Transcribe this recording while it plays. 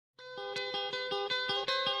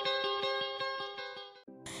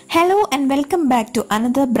Hello and welcome back to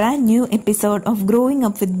another brand new episode of Growing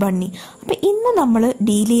Up with Bunny. അപ്പോൾ ഇന്ന് നമ്മൾ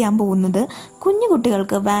deal ചെയ്യാൻ പോകുന്നത് കുഞ്ഞു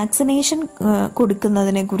കുട്ടികൾക്ക് വാക്സിനേഷൻ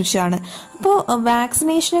കൊടുക്കുന്നതിനെ കുറിച്ചാണ്. അപ്പോൾ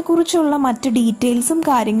വാക്സിനേഷനെ കുറിച്ചുള്ള മറ്റ് ഡീറ്റെയിൽസും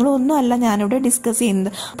കാര്യങ്ങളും ഒന്നും അല്ല ഞാനിവിടെ ഡിസ്കസ്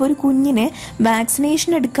ചെയ്യുന്നത്. അപ്പോൾ ഒരു കുഞ്ഞിനെ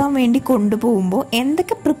വാക്സിനേഷൻ എടുക്കാൻ വേണ്ടി കൊണ്ടുപോകുമ്പോൾ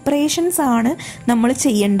എന്തൊക്കെ പ്രിപ്പറേഷൻസ് ആണ് നമ്മൾ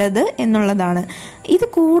ചെയ്യേണ്ടത് എന്നുള്ളതാണ്. ഇത്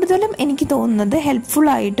കൂടുതലും എനിക്ക് തോന്നുന്നത് ഹെൽപ്ഫുൾ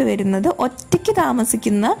ആയിട്ട് വരുന്നത് ഒറ്റയ്ക്ക്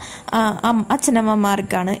താമസിക്കുന്ന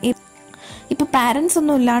അച്ഛനമ്മമാർക്കാണ്. ഇപ്പോൾ പാരൻസ്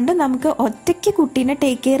ഒന്നും ഇല്ലാണ്ട് നമുക്ക് ഒറ്റയ്ക്ക് കുട്ടീനെ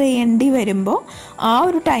ടേക്ക് കെയർ ചെയ്യേണ്ടി വരുമ്പോൾ ആ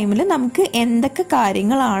ഒരു ടൈമിൽ നമുക്ക് എന്തൊക്കെ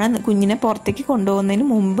കാര്യങ്ങളാണ് കുഞ്ഞിനെ പുറത്തേക്ക് കൊണ്ടുപോകുന്നതിന്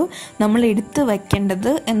മുമ്പ് നമ്മൾ എടുത്ത് വയ്ക്കേണ്ടത്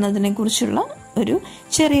എന്നതിനെ കുറിച്ചുള്ള ഒരു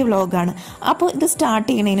ചെറിയ വ്ലോഗാണ്. അപ്പോൾ ഇത് സ്റ്റാർട്ട്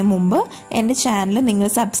ചെയ്യുന്നതിന് മുമ്പ് എൻ്റെ ചാനൽ നിങ്ങൾ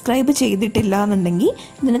സബ്സ്ക്രൈബ് ചെയ്തിട്ടില്ല എന്നുണ്ടെങ്കിൽ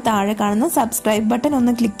ഇതിന് താഴെ കാണുന്ന സബ്സ്ക്രൈബ് ബട്ടൺ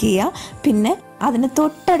ഒന്ന് ക്ലിക്ക് ചെയ്യുക. പിന്നെ അതിന്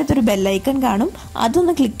തൊട്ടടുത്തൊരു ബെല്ലൈക്കൺ കാണും,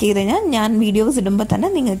 അതൊന്ന് ക്ലിക്ക് ചെയ്ത് കഴിഞ്ഞാൽ ഞാൻ വീഡിയോസ് ഇടുമ്പോൾ തന്നെ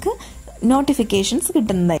നിങ്ങൾക്ക് നോട്ടിഫിക്കേഷൻസ്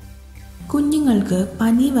കിട്ടുന്നതായി. കുഞ്ഞുങ്ങൾക്ക്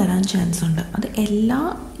പനി വരാൻ ചാൻസ് ഉണ്ട്. അത് എല്ലാ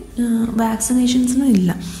വാക്സിനേഷൻസിനും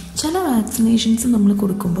ഇല്ല. ചില വാക്സിനേഷൻസ് നമ്മൾ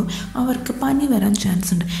കൊടുക്കുമ്പോൾ അവർക്ക് പനി വരാൻ ചാൻസ്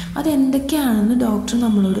ഉണ്ട്. അതെന്തൊക്കെയാണെന്ന് ഡോക്ടർ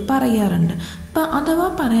നമ്മളോട് പറയാറുണ്ട്. അപ്പം അഥവാ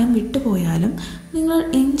പറയാൻ വിട്ടുപോയാലും നിങ്ങൾ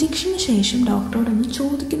ഇഞ്ചക്ഷന് ശേഷം ഡോക്ടറോടൊന്ന്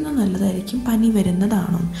ചോദിക്കുന്നത് നല്ലതായിരിക്കും, പനി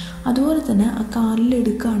വരുന്നതാണോ. അതുപോലെ തന്നെ ആ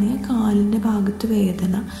കാലിലെടുക്കുകയാണെങ്കിൽ കാലിൻ്റെ ഭാഗത്ത്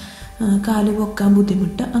വേദന, കാല് പൊക്കാൻ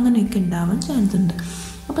ബുദ്ധിമുട്ട് അങ്ങനെയൊക്കെ ഉണ്ടാവാൻ ചാൻസ് ഉണ്ട്.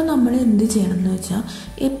 അപ്പം നമ്മൾ എന്ത് ചെയ്യണം എന്ന് വെച്ചാൽ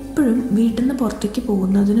എപ്പോഴും വീട്ടിൽ നിന്ന് പുറത്തേക്ക്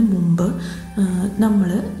പോകുന്നതിന് മുമ്പ് നമ്മൾ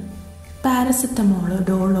പാരസെറ്റമോളോ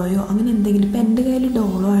ഡോളോയോ അങ്ങനെ എന്തെങ്കിലും, ഇപ്പം എൻ്റെ കയ്യിൽ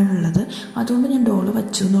ഡോളോ ആണുള്ളത് അതുകൊണ്ട് ഞാൻ ഡോളോ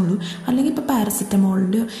വച്ചു എന്നുള്ളൂ. അല്ലെങ്കിൽ ഇപ്പോൾ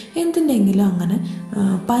പാരസെറ്റമോളിൻ്റെയോ എന്തിൻ്റെങ്കിലും അങ്ങനെ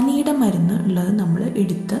പനിയുടെ മരുന്ന് ഉള്ളത് നമ്മൾ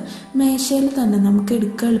എടുത്ത് മേശയിൽ തന്നെ നമുക്ക്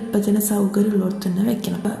എടുക്കാൻ എളുപ്പത്തിന് സൗകര്യമുള്ളവർക്ക് തന്നെ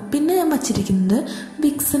വെക്കണം. പിന്നെ ഞാൻ വച്ചിരിക്കുന്നത്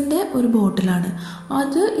വിക്സിൻ്റെ ഒരു ബോട്ടിലാണ്.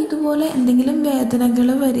 അത് ഇതുപോലെ എന്തെങ്കിലും വേദനകൾ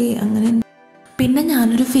വരെ അങ്ങനെ. പിന്നെ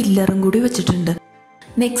ഞാനൊരു ഫില്ലറും കൂടി വെച്ചിട്ടുണ്ട്.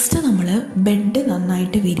 നെക്സ്റ്റ് നമ്മൾ ബെഡ്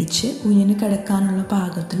നന്നായിട്ട് വിരിച്ച് കുഞ്ഞിന് കിടക്കാനുള്ള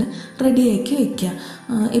പാകത്തിന് റെഡിയാക്കി വെക്കുക.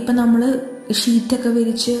 ഇപ്പം നമ്മൾ ഷീറ്റൊക്കെ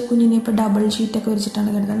വിരിച്ച് കുഞ്ഞിനെ ഇപ്പോൾ ഡബിൾ ഷീറ്റൊക്കെ വിരിച്ചിട്ടാണ്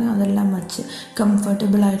കിടക്കുന്നത്, അതെല്ലാം വച്ച്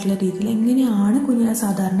കംഫർട്ടബിൾ ആയിട്ടുള്ള രീതിയിൽ എങ്ങനെയാണ് കുഞ്ഞിനെ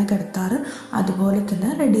സാധാരണ കിടത്താറ് അതുപോലെ തന്നെ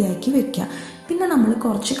റെഡിയാക്കി വെക്കുക. പിന്നെ നമ്മൾ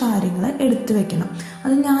കുറച്ച് കാര്യങ്ങൾ എടുത്തു വെക്കണം.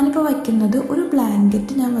 അത് ഞാനിപ്പോൾ വയ്ക്കുന്നത് ഒരു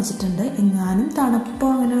ബ്ലാങ്കറ്റ് ഞാൻ വെച്ചിട്ടുണ്ട്. എങ്ങാനും തണുപ്പോ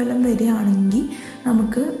അങ്ങനെ വല്ലതും വരികയാണെങ്കിൽ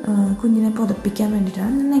നമുക്ക് കുഞ്ഞിനെ പുതപ്പിക്കാൻ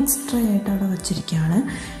വേണ്ടിയിട്ടാണ് ഞാൻ എക്സ്ട്രാ ആയിട്ട് അവിടെ വച്ചിരിക്കുകയാണ്.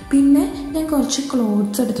 പിന്നെ ഞാൻ കുറച്ച്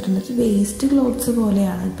ക്ലോത്ത്സ് എടുത്തിട്ടുണ്ട്. വേസ്റ്റ് ക്ലോത്ത്സ്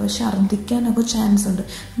പോലെയാണ്. ഇപ്പോൾ ഛർദ്ദിക്കാനൊക്കെ ചാൻസ് ഉണ്ട്.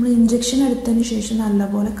 നമ്മൾ ഇഞ്ചക്ഷൻ എടുത്തതിന് ശേഷം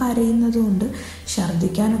നല്ലപോലെ കരയുന്നതുകൊണ്ട്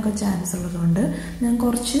ഛർദ്ദിക്കാനൊക്കെ ചാൻസ് ഉള്ളതുകൊണ്ട് ഞാൻ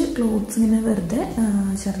കുറച്ച് ക്ലോത്ത്സ് ഇങ്ങനെ വെറുതെ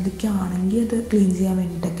ഛർദ്ദിക്കുകയാണെങ്കിൽ അത് ക്ലീൻ ചെയ്യാൻ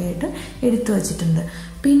വേണ്ടിയിട്ടൊക്കെ ആയിട്ട് എടുത്തു വച്ചിട്ടുണ്ട്.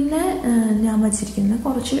 പിന്നെ ഞാൻ വച്ചിരിക്കുന്നത്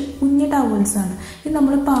കുറച്ച് കുഞ്ഞു ടവൽസാണ്. ഇത്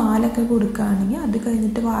നമ്മൾ പാലൊക്കെ കൊടുക്കുകയാണെങ്കിൽ അത്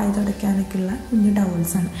കഴിഞ്ഞിട്ട് വായ തുടയ്ക്കാനൊക്കെയുള്ള കുഞ്ഞു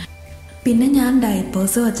ടവൽസാണ്. പിന്നെ ഞാൻ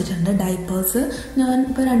ഡൈപ്പേഴ്സ് വച്ചിട്ടുണ്ട്. ഡൈപ്പേഴ്സ് ഞാൻ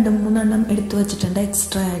ഇപ്പോൾ 2-3 എടുത്തു വച്ചിട്ടുണ്ട്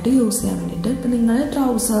എക്സ്ട്രാ ആയിട്ട് യൂസ് ചെയ്യാൻ വേണ്ടിയിട്ട്. ഇപ്പം നിങ്ങൾ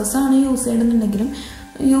ട്രൗസേഴ്സാണ് യൂസ് ചെയ്യണമെന്നുണ്ടെങ്കിലും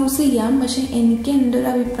യൂസ് ചെയ്യാം. പക്ഷേ എനിക്ക് എൻ്റെ ഒരു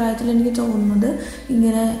അഭിപ്രായത്തിൽ എനിക്ക് തോന്നുന്നത്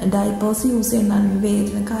ഇങ്ങനെ ഡൈപ്പേഴ്സ് യൂസ് ചെയ്യുന്നതാണ്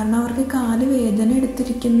വേദന. കാരണം അവർക്ക് കാല് വേദന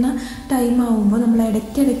എടുത്തിരിക്കുന്ന ടൈം ആകുമ്പോൾ നമ്മൾ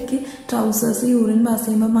ഇടയ്ക്കിടയ്ക്ക് ട്രൗസേഴ്സ് യൂറിൻ പാസ്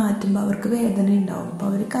ചെയ്യുമ്പോൾ മാറ്റുമ്പോൾ അവർക്ക് വേദന ഉണ്ടാവും. അപ്പോൾ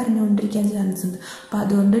അവർ കരഞ്ഞുകൊണ്ടിരിക്കാൻ ചാൻസ് ഉണ്ട്. അപ്പോൾ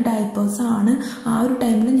അതുകൊണ്ട് ഡൈപ്പേഴ്സാണ് ആ ഒരു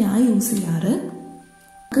ടൈമിൽ ഞാൻ യൂസ് ചെയ്യാറ്.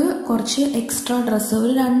 കുറച്ച് എക്സ്ട്രാ ഡ്രസ്സ്,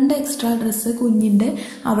 ഒരു 2 എക്സ്ട്രാ ഡ്രസ്സ് കുഞ്ഞിൻ്റെ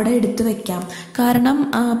അവിടെ എടുത്ത് വെക്കാം. കാരണം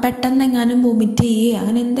പെട്ടെന്ന് എങ്ങാനും വൊമിറ്റ് ചെയ്യുകയോ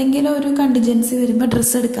അങ്ങനെ എന്തെങ്കിലും ഒരു കണ്ടിജൻസി വരുമ്പോൾ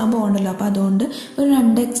ഡ്രസ്സ് എടുക്കാൻ പോകണ്ടല്ലോ. അപ്പോൾ അതുകൊണ്ട് ഒരു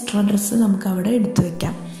 2 എക്സ്ട്രാ ഡ്രസ്സ് നമുക്ക് അവിടെ എടുത്ത്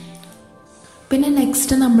വെക്കാം. പിന്നെ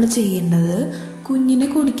നെക്സ്റ്റ് നമ്മൾ ചെയ്യേണ്ടത് കുഞ്ഞിനെ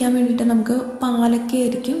കുടിക്കാൻ വേണ്ടിയിട്ട് നമുക്ക് പാലൊക്കെ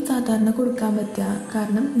ആയിരിക്കും സാധാരണ കൊടുക്കാൻ പറ്റുക.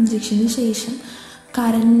 കാരണം ഇഞ്ചക്ഷന് ശേഷം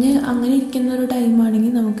കരഞ്ഞ് അങ്ങനെ ഇരിക്കുന്ന ഒരു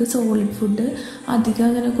ടൈമാണെങ്കിൽ നമുക്ക് സോളിഡ് ഫുഡ് അധികം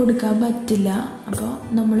അങ്ങനെ കൊടുക്കാൻ പറ്റില്ല. അപ്പോൾ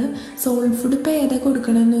നമ്മൾ സോളിഡ് ഫുഡ് ഇപ്പോൾ ഏതാ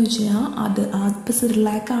കൊടുക്കണമെന്ന് ചോദിച്ചു കഴിഞ്ഞാൽ ഇപ്പോൾ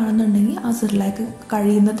സിർലാക്ക് ആണെന്നുണ്ടെങ്കിൽ ആ സിർലാക്ക്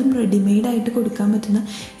കഴിയുന്നതും റെഡിമെയ്ഡായിട്ട് കൊടുക്കാൻ പറ്റുന്ന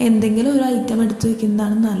എന്തെങ്കിലും ഒരു ഐറ്റം എടുത്ത്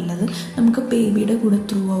വെക്കുന്നതാണ് നല്ലത്. നമുക്ക് ബേബിയുടെ കൂടെ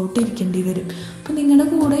ത്രൂ ഔട്ട് ഇരിക്കേണ്ടി വരും. അപ്പോൾ നിങ്ങളുടെ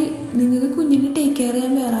കൂടെ നിങ്ങൾക്ക് കുഞ്ഞിനെ ടേക്ക് കെയർ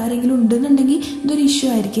ചെയ്യാൻ വേറെ ആരെങ്കിലും ഉണ്ടെന്നുണ്ടെങ്കിൽ ഇതൊരു ഇഷ്യൂ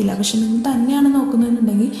ആയിരിക്കില്ല. പക്ഷെ നിങ്ങൾ തന്നെയാണ്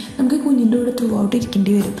നോക്കുന്നതെന്നുണ്ടെങ്കിൽ നമുക്ക് കുഞ്ഞിൻ്റെ കൂടെ ത്രൂ ഔട്ട്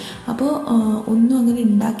ഇരിക്കേണ്ടി വരും. അപ്പോൾ ഒന്നും അങ്ങനെ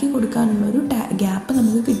ഉണ്ടാക്കി കൊടുക്കാനുള്ളൊരു ഗ്യാപ്പ്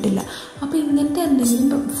നമുക്ക് കിട്ടില്ല. അപ്പോൾ ഇങ്ങനത്തെ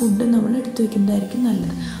എന്തെങ്കിലും ഫുഡ് നമ്മൾ എടുത്തു വെക്കുന്നതായിരിക്കും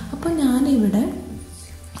നല്ലത്. അപ്പോൾ ഞാനിവിടെ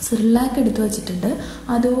സിർലാക്ക് എടുത്ത് വെച്ചിട്ടുണ്ട്.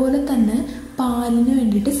 അതുപോലെ തന്നെ പാലിന്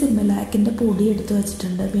വേണ്ടിയിട്ട് സിർലാക്കിൻ്റെ പൊടി എടുത്ത്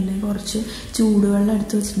വെച്ചിട്ടുണ്ട്. പിന്നെ കുറച്ച് ചൂടുവെള്ളം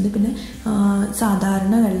എടുത്ത് വെച്ചിട്ടുണ്ട്. പിന്നെ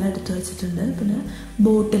സാധാരണ വെള്ളം എടുത്ത് വെച്ചിട്ടുണ്ട്. പിന്നെ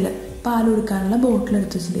പാൽ കൊടുക്കാനുള്ള ബോട്ടിൽ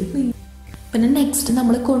എടുത്ത് വെച്ചിട്ടുണ്ട്. പിന്നെ നെക്സ്റ്റ്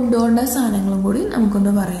നമ്മൾ കൊണ്ടുപോകേണ്ട സാധനങ്ങളും കൂടി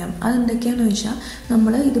നമുക്കൊന്ന് പറയാം. അതെന്തൊക്കെയാണെന്ന് ചോദിച്ചാൽ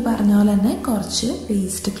നമ്മൾ ഇത് പറഞ്ഞ പോലെ തന്നെ കുറച്ച്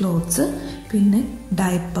വേസ്റ്റ് ക്ലോത്ത്സ്, പിന്നെ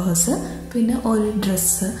ഡൈപ്പേഴ്സ്, പിന്നെ ഒരു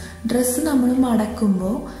ഡ്രസ്സ് നമ്മൾ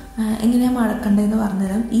മടക്കുമ്പോൾ എങ്ങനെയാണ് മടക്കേണ്ടതെന്ന്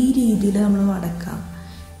പറഞ്ഞുതരാം. ഈ രീതിയിൽ നമ്മൾ മടക്കാം.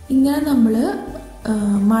 ഇങ്ങനെ നമ്മൾ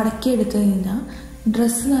മടക്കി എടുത്തു കഴിഞ്ഞാൽ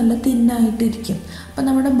ഡ്രസ്സ് നല്ല തിന്നായിട്ടിരിക്കും. അപ്പം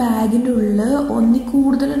നമ്മുടെ ബാഗിൻ്റെ ഉള്ളിൽ ഒന്നിൽ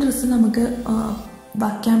കൂടുതൽ ഡ്രസ്സ് നമുക്ക്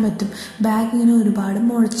വയ്ക്കാൻ പറ്റും. ബാഗ് ഇങ്ങനെ ഒരുപാട്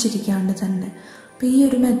മുഴച്ചിരിക്കാണ്ട് തന്നെ. അപ്പോൾ ഈ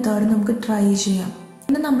ഒരു മെത്തേഡ് നമുക്ക് ട്രൈ ചെയ്യാം.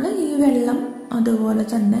 പിന്നെ നമ്മൾ ഈ വെള്ളം, അതുപോലെ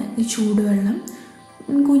തന്നെ ഈ ചൂടുവെള്ളം,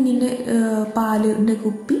 കുഞ്ഞിൻ്റെ പാലിൻ്റെ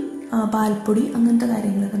കുപ്പി, പാൽപ്പൊടി, അങ്ങനത്തെ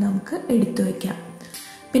കാര്യങ്ങളൊക്കെ നമുക്ക് എടുത്തു വയ്ക്കാം.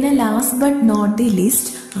 പിന്നെ last but not the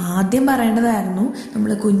list, ആദ്യം പറയേണ്ടതായിരുന്നു,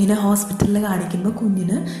 നമ്മൾ കുഞ്ഞിനെ ഹോസ്പിറ്റലിൽ കാണിക്കുമ്പോൾ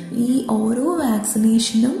കുഞ്ഞിന് ഈ ഓരോ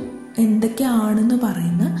വാക്സിനേഷനും എന്തൊക്കെയാണെന്ന്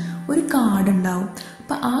പറയുന്ന ഒരു കാർഡ് ഉണ്ടാവും.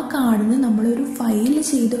 അപ്പോൾ ആ കാർഡിന് നമ്മളൊരു ഫയൽ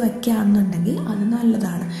ചെയ്ത് വയ്ക്കുകയാണെന്നുണ്ടെങ്കിൽ അത്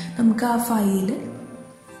നല്ലതാണ്. നമുക്ക് ആ ഫയൽ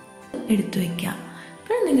എടുത്തു വയ്ക്കാം.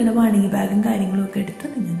 അപ്പോൾ നിങ്ങളുടെ മണി ബാഗും കാര്യങ്ങളും ഒക്കെ എടുത്ത്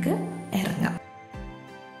നിങ്ങൾക്ക് ഇറങ്ങാം.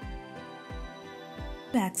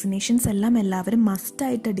 വാക്സിനേഷൻസ് എല്ലാം എല്ലാവരും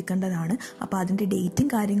മസ്റ്റായിട്ട് എടുക്കേണ്ടതാണ്. അപ്പോൾ അതിൻ്റെ ഡേറ്റും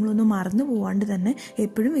കാര്യങ്ങളൊന്നും മറന്നു പോവാണ്ട് തന്നെ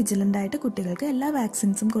എപ്പോഴും വിജിലൻ്റായിട്ട് കുട്ടികൾക്ക് എല്ലാ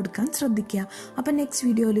വാക്സിൻസും കൊടുക്കാൻ ശ്രദ്ധിക്കുക. അപ്പോൾ നെക്സ്റ്റ്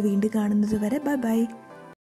വീഡിയോയിൽ വീണ്ടും കാണുന്നത് വരെ ബൈ ബൈ.